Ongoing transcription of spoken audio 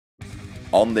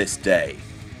On this day,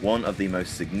 one of the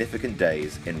most significant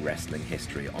days in wrestling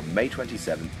history, on May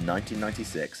 27,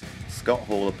 1996, Scott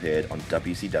Hall appeared on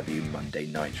WCW Monday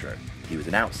Nitro. He was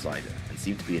an outsider and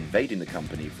seemed to be invading the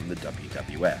company from the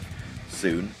WWF.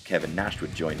 Soon, Kevin Nash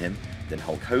would join him, then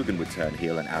Hulk Hogan would turn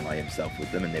heel and ally himself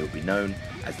with them, and they would be known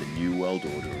as the New World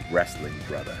Order of Wrestling,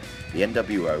 brother. The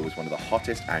NWO was one of the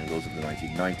hottest angles of the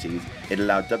 1990s. It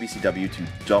allowed WCW to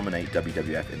dominate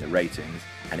WWF in the ratings,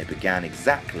 and it began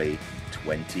exactly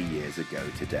 20 years ago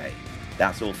today.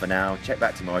 That's all for now. Check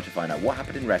back tomorrow to find out what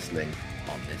happened in wrestling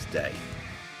on this day.